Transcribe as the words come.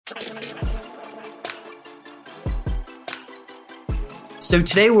So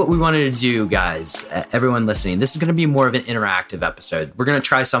today what we wanted to do, guys, everyone listening, this is going to be more of an interactive episode. We're going to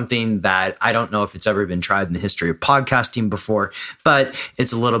try something that I don't know if it's ever been tried in the history of podcasting before, but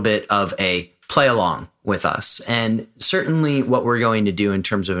it's a little bit of a play along with us. And certainly what we're going to do in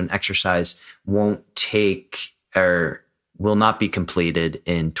terms of an exercise won't take or will not be completed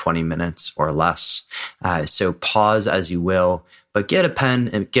in 20 minutes or less. So pause as you will, but get a pen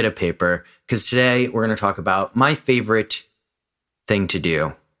and get a paper, because today we're going to talk about my favorite thing to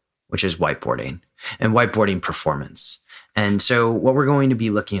do, which is whiteboarding and whiteboarding performance. And so what we're going to be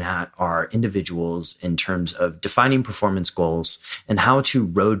looking at are individuals in terms of defining performance goals and how to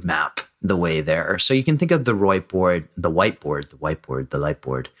roadmap the way there. So you can think of the whiteboard,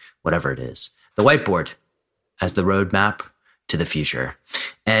 whatever it is, the whiteboard as the roadmap to the future.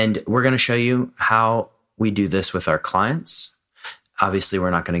 And we're going to show you how we do this with our clients. Obviously, we're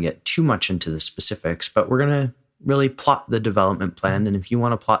not going to get too much into the specifics, but we're going to really plot the development plan. And if you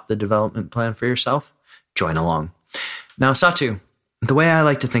want to plot the development plan for yourself, join along. Now, Satu, the way I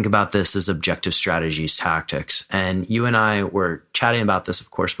like to think about this is objective strategies, tactics. And you and I were chatting about this,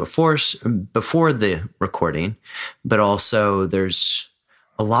 of course, before the recording, but also there's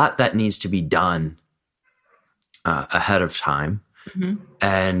a lot that needs to be done ahead of time. Mm-hmm.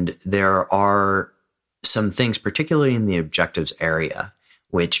 And there are some things, particularly in the objectives area,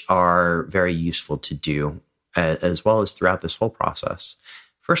 which are very useful to do, as well as throughout this whole process.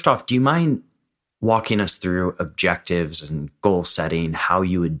 First off, do you mind walking us through objectives and goal setting, how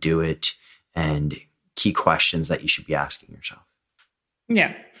you would do it, and key questions that you should be asking yourself?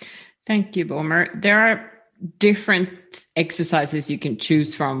 Yeah. Thank you, Boomer. There are different exercises you can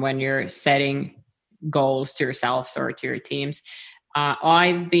choose from when you're setting goals to yourselves or to your teams.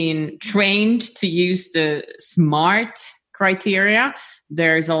 I've been trained to use the SMART criteria.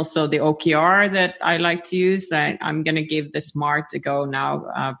 There's also the OKR that I like to use. That I'm going to give the SMART a go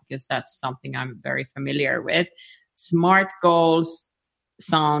now because that's something I'm very familiar with. SMART goals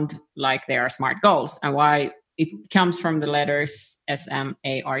sound like they are SMART goals, and why it comes from the letters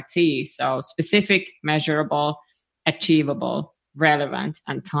SMART. So specific, measurable, achievable, relevant,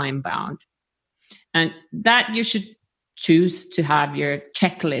 and time-bound. And that you should choose to have your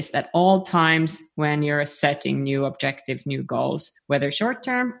checklist at all times when you're setting new objectives, new goals, whether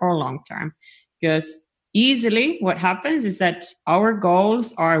short-term or long-term. Because easily what happens is that our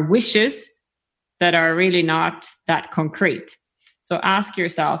goals are wishes that are really not that concrete. So ask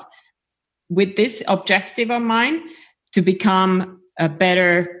yourself, with this objective of mine to become a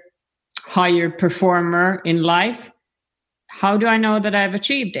better, higher performer in life, how do I know that I've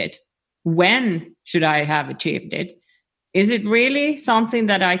achieved it? When should I have achieved it? Is it really something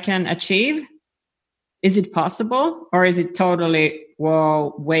that I can achieve? Is it possible? Or is it totally,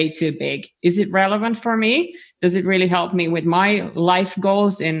 whoa, way too big? Is it relevant for me? Does it really help me with my life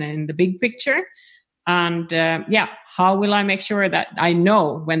goals in the big picture? And how will I make sure that I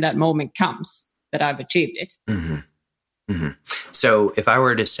know when that moment comes that I've achieved it? Mm-hmm. Mm-hmm. So if I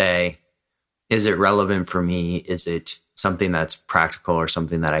were to say, is it relevant for me? Is it something that's practical or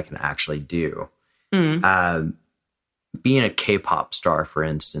something that I can actually do? Being a K-pop star, for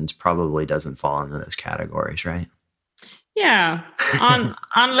instance, probably doesn't fall into those categories, right? Yeah,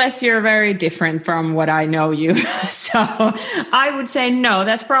 unless you're very different from what I know you. So I would say no,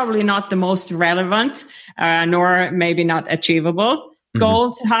 that's probably not the most relevant, nor maybe not achievable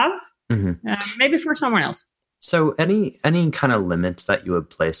goal to have. Mm-hmm. Maybe for someone else. So any kind of limits that you would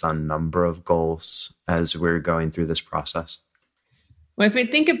place on number of goals as we're going through this process? Well, if we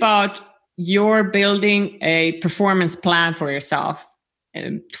think about you're building a performance plan for yourself,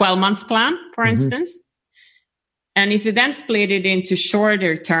 a 12-month plan, for instance. And if you then split it into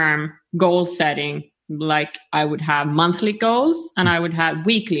shorter term goal setting, like I would have monthly goals and I would have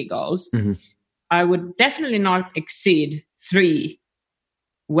weekly goals, I would definitely not exceed 3,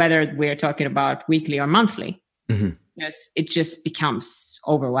 whether we're talking about weekly or monthly, because it just becomes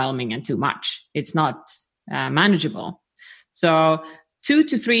overwhelming and too much. It's not manageable. So 2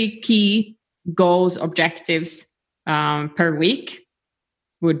 to 3 key goals, objectives per week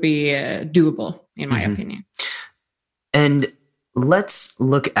would be doable, in my opinion. And let's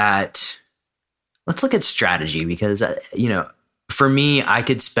look at strategy, because for me, I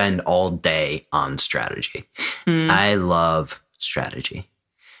could spend all day on strategy. I love strategy.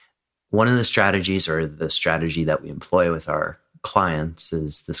 One of the strategies, or the strategy that we employ with our clients,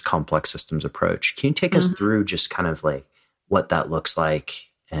 is this complex systems approach. Can you take us through just kind of like what that looks like,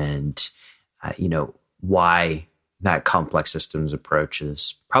 and why that complex systems approach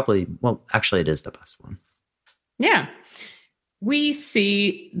is probably, well, actually it is the best one. Yeah. we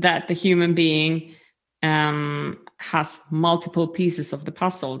see that the human being has multiple pieces of the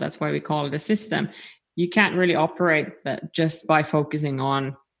puzzle. That's why we call it a system. You can't really operate that just by focusing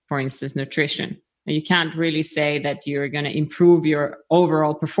on, for instance, nutrition. You can't really say that you're going to improve your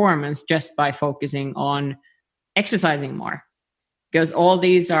overall performance just by focusing on exercising more, because all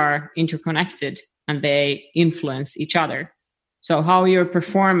these are interconnected and they influence each other. So how you're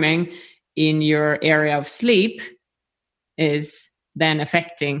performing in your area of sleep is then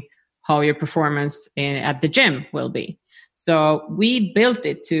affecting how your performance at the gym will be. So we built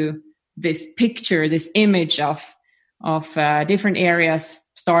it to this picture, this image of different areas,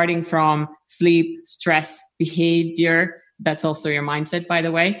 starting from sleep, stress, behavior. That's also your mindset, by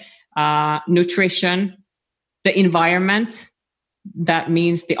the way. Nutrition, the environment. That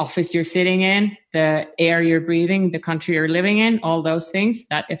means the office you're sitting in, the air you're breathing, the country you're living in, all those things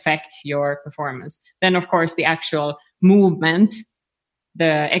that affect your performance. Then, of course, the actual movement, the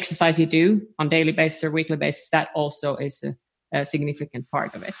exercise you do on daily basis or weekly basis, that also is a significant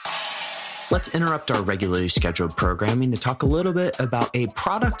part of it. Let's interrupt our regularly scheduled programming to talk a little bit about a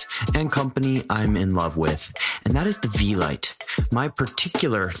product and company I'm in love with, and that is the V-Lite. My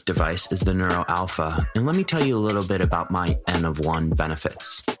particular device is the Neuro Alpha, and let me tell you a little bit about my N of 1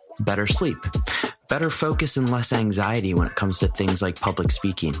 benefits. Better sleep, better focus and less anxiety when it comes to things like public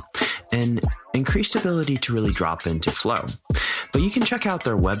speaking, and increased ability to really drop into flow. But you can check out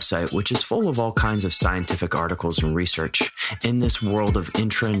their website, which is full of all kinds of scientific articles and research in this world of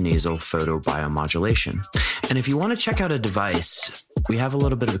intranasal photobiomodulation. And if you want to check out a device, we have a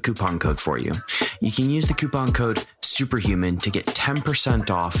little bit of a coupon code for you. You can use the coupon code Superhuman to get 10%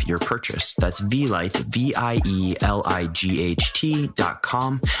 off your purchase. That's VLight,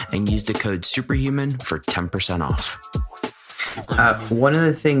 VIELIGHT.com, and use the code Superhuman for 10% off. One of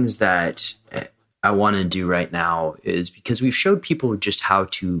the things that I want to do right now is, because we've showed people just how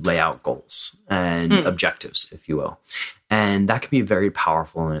to lay out goals and objectives, if you will. And that can be very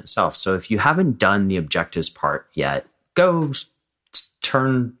powerful in itself. So if you haven't done the objectives part yet, go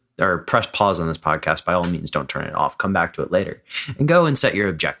turn or press pause on this podcast. By all means, don't turn it off. Come back to it later and go and set your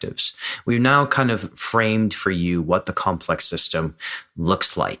objectives. We've now kind of framed for you what the complex system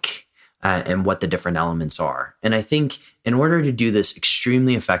looks like. And what the different elements are. And I think in order to do this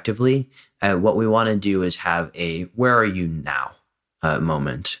extremely effectively, what we want to do is have a where are you now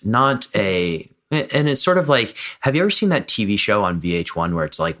moment, not a, and it's sort of like, have you ever seen that TV show on VH1 where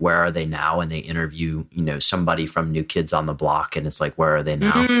it's like, where are they now? And they interview, somebody from New Kids on the Block, and it's like, where are they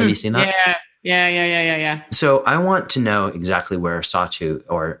now? Have you seen that? Yeah. So I want to know exactly where Satu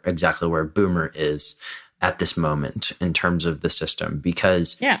or exactly where Boomer is at this moment in terms of the system,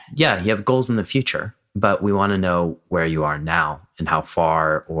 because you have goals in the future, but we want to know where you are now and how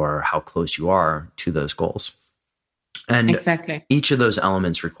far or how close you are to those goals. And exactly, each of those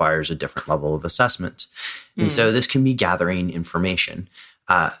elements requires a different level of assessment. And so this can be gathering information.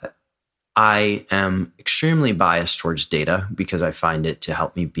 I am extremely biased towards data because I find it to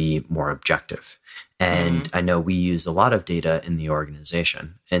help me be more objective. And I know we use a lot of data in the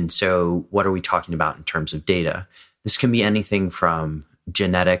organization. And so what are we talking about in terms of data? This can be anything from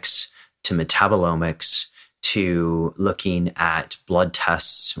genetics to metabolomics to looking at blood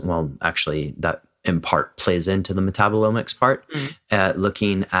tests. Well, actually, that in part plays into the metabolomics part,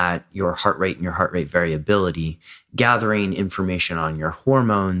 looking at your heart rate and your heart rate variability, gathering information on your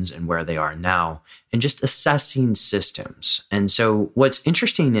hormones and where they are now, and just assessing systems. And so what's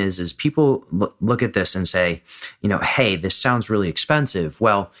interesting is people look at this and say, hey, this sounds really expensive.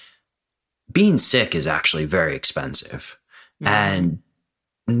 Well, being sick is actually very expensive. And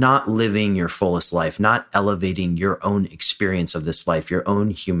not living your fullest life, not elevating your own experience of this life, your own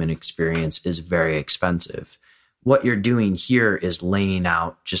human experience is very expensive. What you're doing here is laying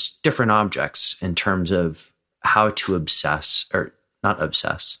out just different objects in terms of how to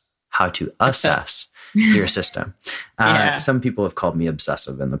how to assess your system. Some people have called me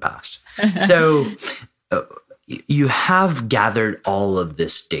obsessive in the past. So you have gathered all of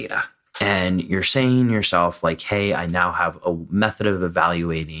this data. And you're saying to yourself, like, hey, I now have a method of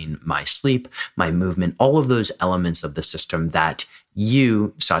evaluating my sleep, my movement, all of those elements of the system that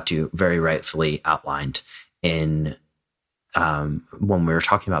you, Satu, very rightfully outlined in when we were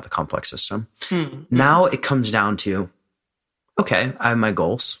talking about the complex system. Now it comes down to, okay, I have my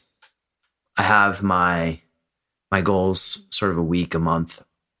goals. I have my goals sort of a week, a month,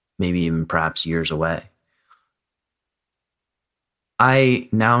 maybe even perhaps years away. I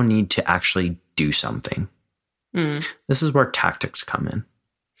now need to actually do something. This is where tactics come in.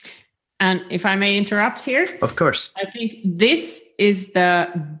 And if I may interrupt here. Of course. I think this is the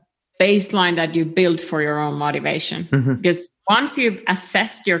baseline that you build for your own motivation. Because once you've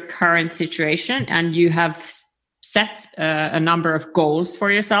assessed your current situation and you have set a number of goals for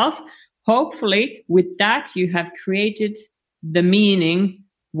yourself, hopefully with that you have created the meaning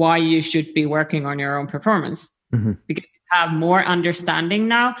why you should be working on your own performance. Because you have more understanding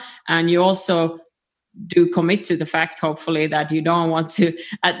now, and you also do commit to the fact, hopefully, that you don't want to,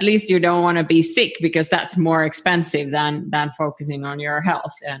 at least you don't want to be sick, because that's more expensive than focusing on your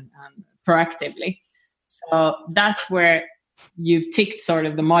health and proactively. So that's where you've ticked sort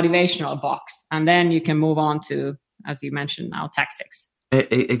of the motivational box, and then you can move on to, as you mentioned now, tactics.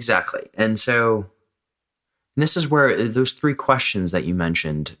 Exactly. And so this is where those 3 questions that you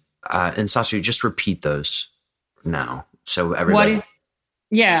mentioned, and Satu, just repeat those now. So everybody.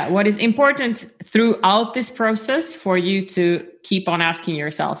 What is important throughout this process for you to keep on asking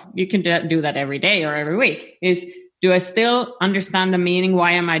yourself, you can do that every day or every week, is, do I still understand the meaning?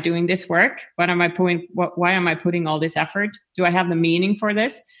 Why am I doing this work? Why am I putting all this effort? Do I have the meaning for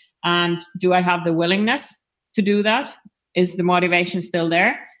this? And do I have the willingness to do that? Is the motivation still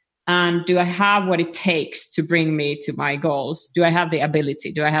there? And do I have what it takes to bring me to my goals? Do I have the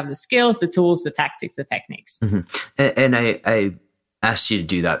ability? Do I have the skills, the tools, the tactics, the techniques? And I asked you to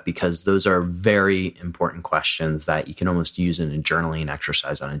do that because those are very important questions that you can almost use in a journaling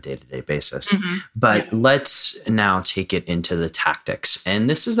exercise on a day-to-day basis. But let's now take it into the tactics. And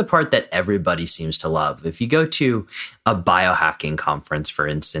this is the part that everybody seems to love. If you go to a biohacking conference, for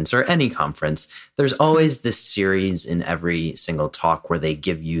instance, or any conference, there's always this series in every single talk where they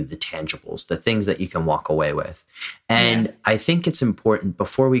give you the tangibles, the things that you can walk away with. And I think it's important,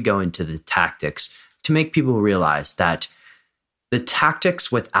 before we go into the tactics, to make people realize that the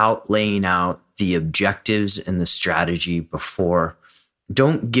tactics, without laying out the objectives and the strategy before,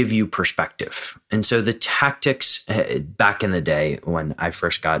 don't give you perspective. And so the tactics, back in the day when I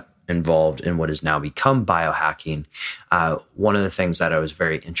first got involved in what has now become biohacking, one of the things that I was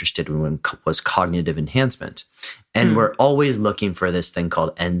very interested in was cognitive enhancement. And we're always looking for this thing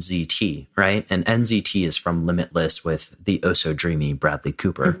called NZT, right? And NZT is from Limitless with the oh so dreamy Bradley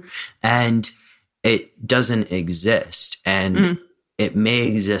Cooper. And it doesn't exist. And it may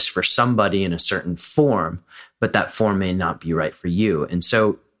exist for somebody in a certain form, but that form may not be right for you. And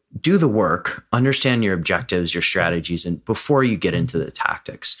so do the work, understand your objectives, your strategies, and before you get into the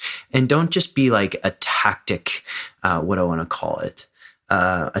tactics. And don't just be like a tactic, what do I want to call it?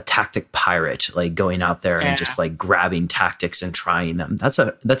 A tactic pirate, like going out there and just like grabbing tactics and trying them. That's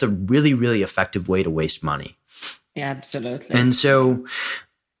a really, really effective way to waste money. Yeah, absolutely. And so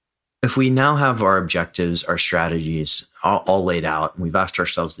if we now have our objectives, our strategies all laid out, and we've asked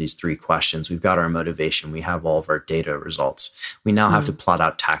ourselves these 3 questions, we've got our motivation, we have all of our data results, we now have to plot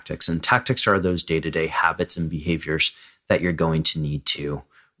out tactics. And tactics are those day-to-day habits and behaviors that you're going to need to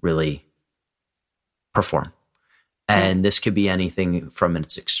really perform. And this could be anything from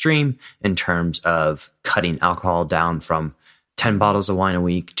its extreme in terms of cutting alcohol down from 10 bottles of wine a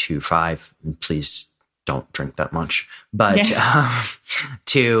week to 5. And please don't drink that much, but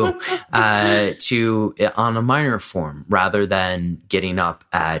to on a minor form, rather than getting up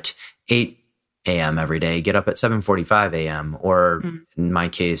at 8 a.m. every day, get up at 7:45 a.m. Or in my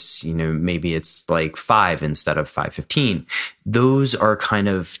case, maybe it's like 5 instead of 5:15. Those are kind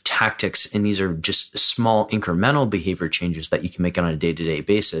of tactics, and these are just small incremental behavior changes that you can make on a day-to-day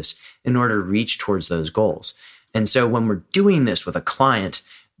basis in order to reach towards those goals. And so when we're doing this with a client,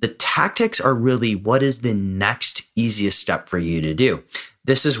 the tactics are really what is the next easiest step for you to do.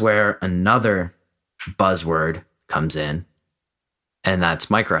 This is where another buzzword comes in, and that's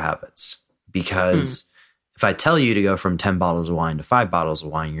micro habits. Because if I tell you to go from 10 bottles of wine to 5 bottles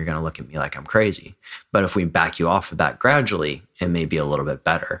of wine, you're going to look at me like I'm crazy. But if we back you off of that gradually, it may be a little bit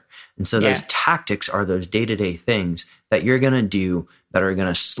better. And so those tactics are those day-to-day things that you're going to do that are going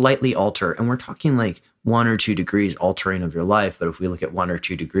to slightly alter. And we're talking like 1 or 2 degrees altering of your life. But if we look at 1 or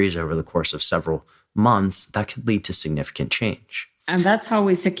 2 degrees over the course of several months, that could lead to significant change. And that's how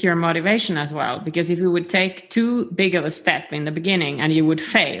we secure motivation as well. Because if you would take too big of a step in the beginning and you would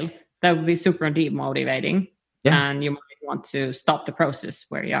fail, that would be super demotivating. And you might want to stop the process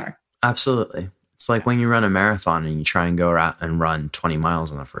where you are. Absolutely. It's like when you run a marathon and you try and go out and run 20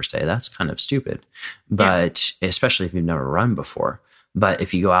 miles on the first day. That's kind of stupid. But especially if you've never run before. But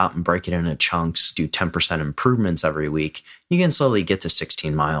if you go out and break it into chunks, do 10% improvements every week, you can slowly get to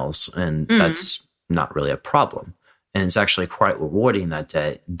 16 miles. And that's not really a problem. And it's actually quite rewarding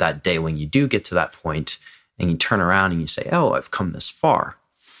that day when you do get to that point and you turn around and you say, oh, I've come this far.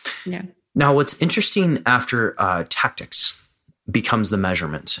 Yeah. Now, what's interesting after tactics becomes the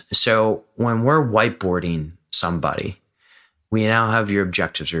measurement. So when we're whiteboarding somebody, we now have your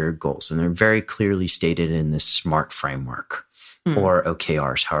objectives or your goals, and they're very clearly stated in this SMART framework. or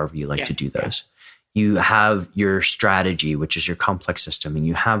OKRs, however you like to do those. You have your strategy, which is your complex system, and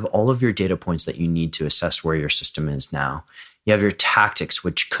you have all of your data points that you need to assess where your system is now. You have your tactics,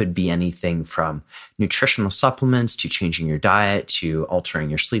 which could be anything from nutritional supplements to changing your diet to altering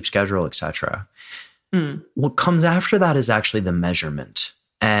your sleep schedule, etc. What comes after that is actually the measurement.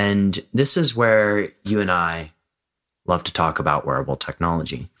 And this is where you and I love to talk about wearable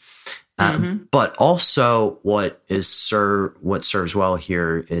technology. But also what serves well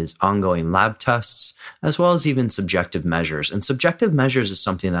here is ongoing lab tests, as well as even subjective measures. And subjective measures is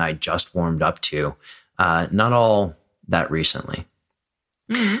something that I just warmed up to, not all that recently.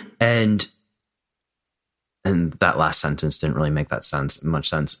 And that last sentence didn't really make much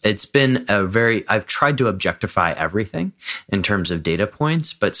sense. It's been I've tried to objectify everything in terms of data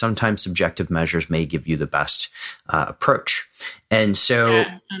points, but sometimes subjective measures may give you the best approach. And so...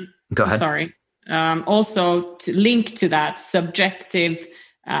 Go ahead. Sorry. Also, to link to that, subjective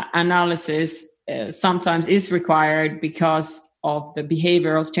analysis sometimes is required because of the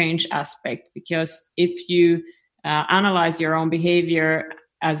behavioral change aspect. Because if you analyze your own behavior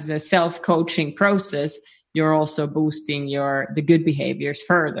as a self-coaching process, you're also boosting the good behaviors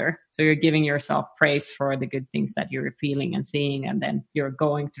further. So you're giving yourself praise for the good things that you're feeling and seeing, and then you're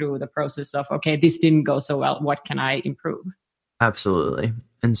going through the process of, okay, this didn't go so well. What can I improve? Absolutely.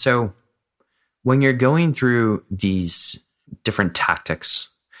 And so when you're going through these different tactics,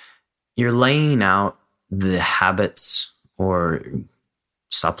 you're laying out the habits or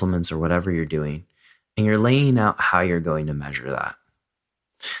supplements or whatever you're doing, and you're laying out how you're going to measure that.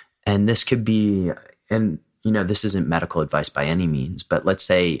 And this could be, and this isn't medical advice by any means, but let's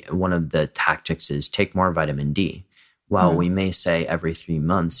say one of the tactics is take more vitamin D. Well, we may say every 3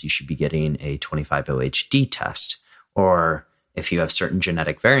 months you should be getting a 25-OHD test, or if you have certain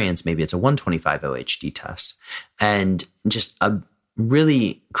genetic variants, maybe it's a 125-OHD test. And just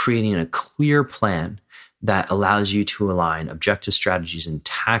really creating a clear plan that allows you to align objective strategies and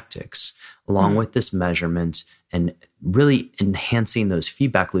tactics along with this measurement, and really enhancing those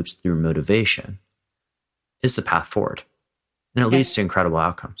feedback loops through motivation is the path forward. And it leads to incredible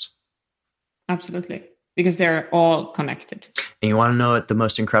outcomes. Absolutely. Because they're all connected. And you want to know what the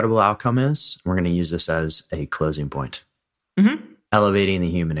most incredible outcome is? We're going to use this as a closing point. Elevating the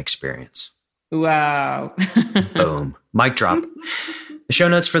human experience. Wow. Boom. Mic drop. The show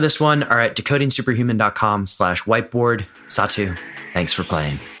notes for this one are at decodingsuperhuman.com/whiteboard. Satu, thanks for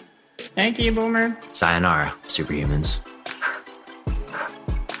playing. Thank you, Boomer. Sayonara, superhumans.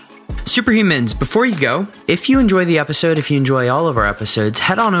 Superhumans, before you go, if you enjoy the episode, if you enjoy all of our episodes,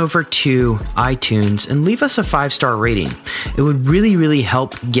 head on over to iTunes and leave us a 5-star rating. It would really, really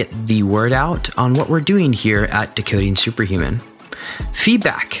help get the word out on what we're doing here at Decoding Superhuman.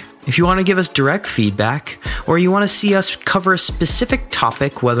 Feedback. If you want to give us direct feedback, or you want to see us cover a specific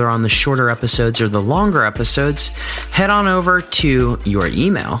topic, whether on the shorter episodes or the longer episodes, head on over to your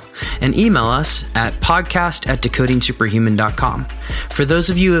email and email us at podcast@decodingsuperhuman.com. For those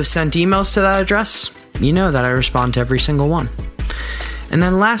of you who have sent emails to that address, you know that I respond to every single one. And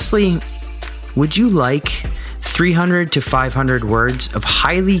then lastly, would you like 300 to 500 words of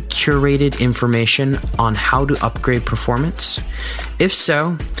highly curated information on how to upgrade performance? If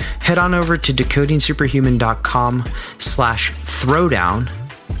so, head on over to decodingsuperhuman.com/throwdown,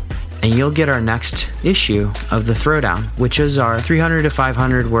 and you'll get our next issue of the Throwdown, which is our 300 to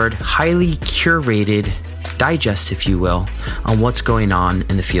 500 word highly curated digest, if you will, on what's going on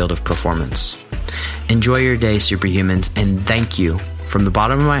in the field of performance. Enjoy your day, superhumans, and thank you from the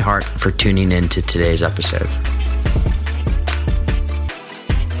bottom of my heart for tuning in to today's episode.